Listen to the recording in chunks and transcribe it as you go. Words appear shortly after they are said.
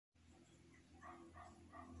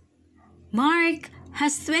Mark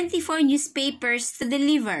has 24 newspapers to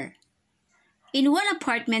deliver. In one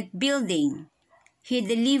apartment building, he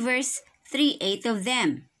delivers 3/8 of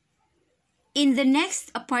them. In the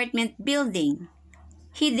next apartment building,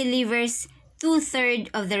 he delivers 2/3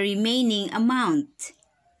 of the remaining amount.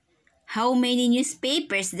 How many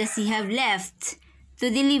newspapers does he have left to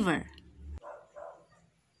deliver?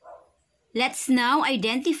 Let's now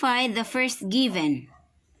identify the first given.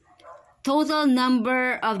 Total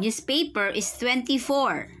number of newspaper is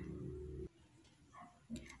 24.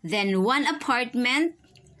 Then one apartment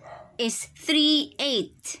is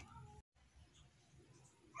 3/8.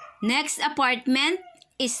 Next apartment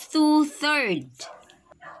is 2/3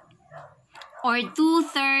 or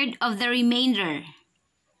 2/3 of the remainder.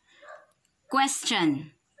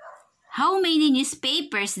 Question: how many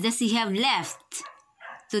newspapers does he have left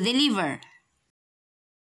to deliver?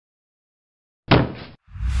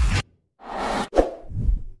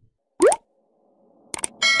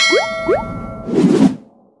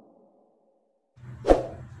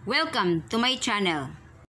 Welcome to my channel.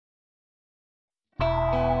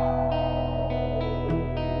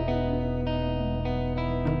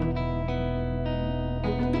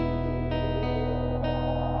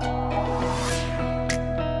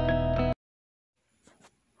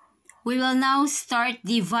 We will now start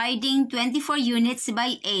dividing 24 units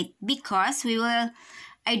by 8 because we will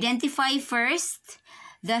identify first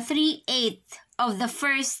the 3/8 of the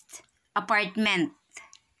first apartment.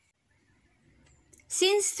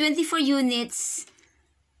 Since 24 units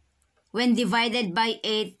when divided by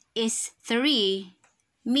 8 is 3,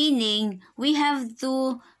 meaning we have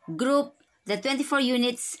to group the 24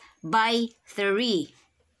 units by 3.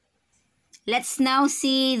 Let's now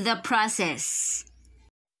see the process.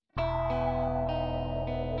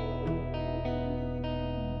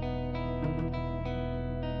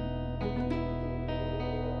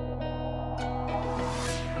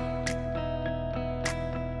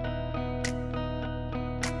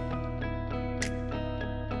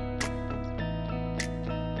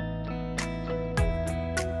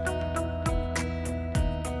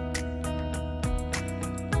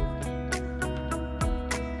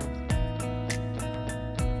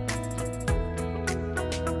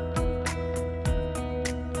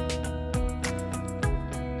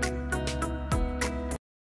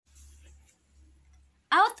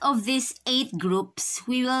 Of these 8 groups,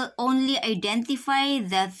 we will only identify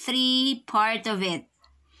the 3 part of it.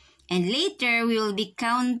 And later, we will be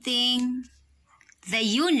counting the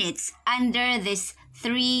units under this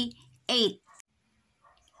 3/8.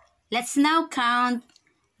 Let's now count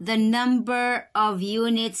the number of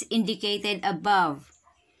units indicated above.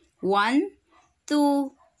 1,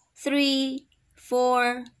 2, 3,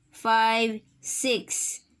 4, 5,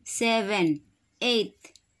 6, 7,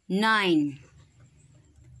 8, 9.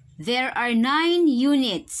 There are 9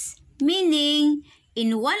 units, meaning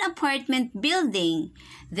in one apartment building,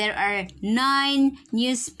 there are 9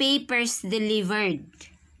 newspapers delivered.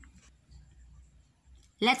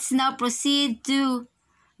 Let's now proceed to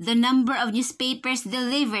the number of newspapers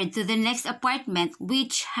delivered to the next apartment,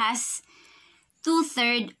 which has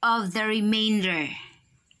 2/3 of the remainder.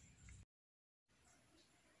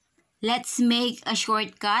 Let's make a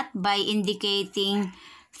shortcut by indicating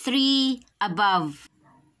 3 above.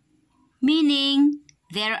 Meaning,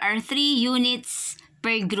 there are 3 units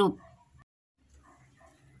per group.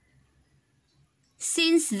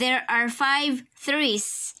 Since there are 5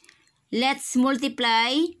 threes, let's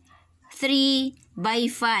multiply 3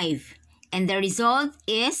 by 5. And the result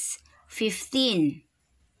is 15.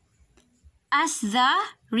 As the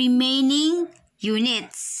remaining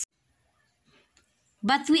units.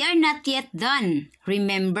 But we are not yet done.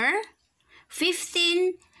 Remember,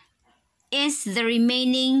 15 is the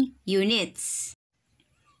remaining units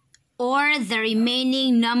or the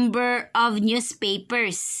remaining number of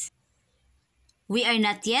newspapers. We are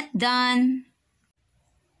not yet done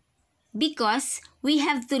because we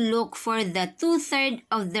have to look for the 2/3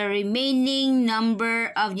 of the remaining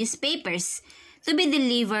number of newspapers to be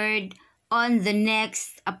delivered on the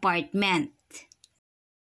next apartment.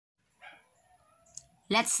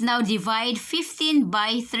 Let's now divide 15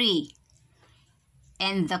 by 3.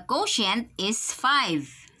 And the quotient is 5.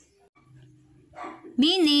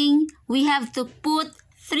 Meaning, we have to put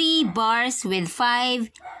 3 bars with 5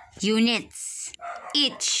 units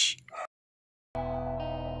each.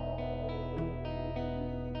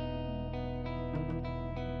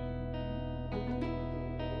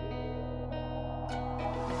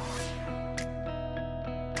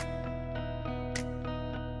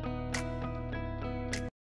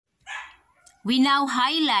 We now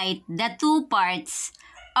highlight the 2 parts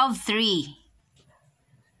of 3.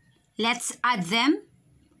 Let's add them.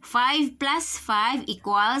 5 plus 5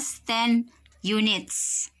 equals 10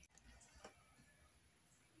 units.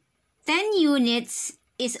 10 units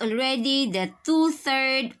is already the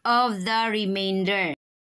 2/3 of the remainder.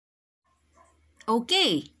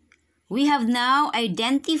 Okay, we have now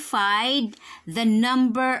identified the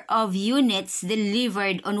number of units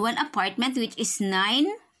delivered on one apartment, which is 9,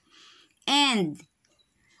 and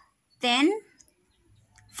 10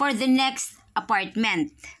 for the next apartment.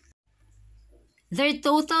 Their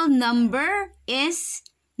total number is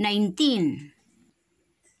 19.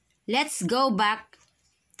 Let's go back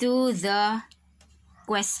to the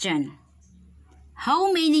question.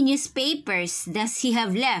 How many newspapers does he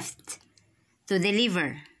have left to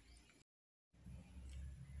deliver?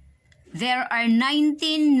 There are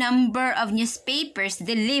 19 number of newspapers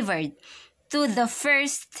delivered to the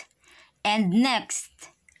first and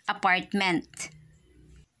next apartment.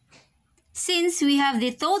 Since we have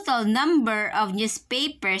the total number of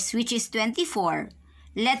newspapers, which is 24,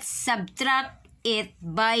 let's subtract it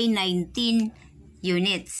by 19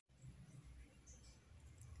 units.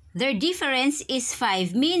 Their difference is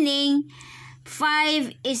 5, meaning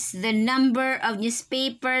 5 is the number of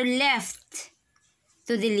newspaper left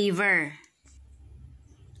to deliver.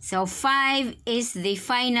 So 5 is the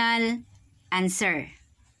final answer.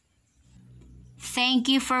 Thank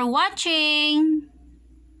you for watching.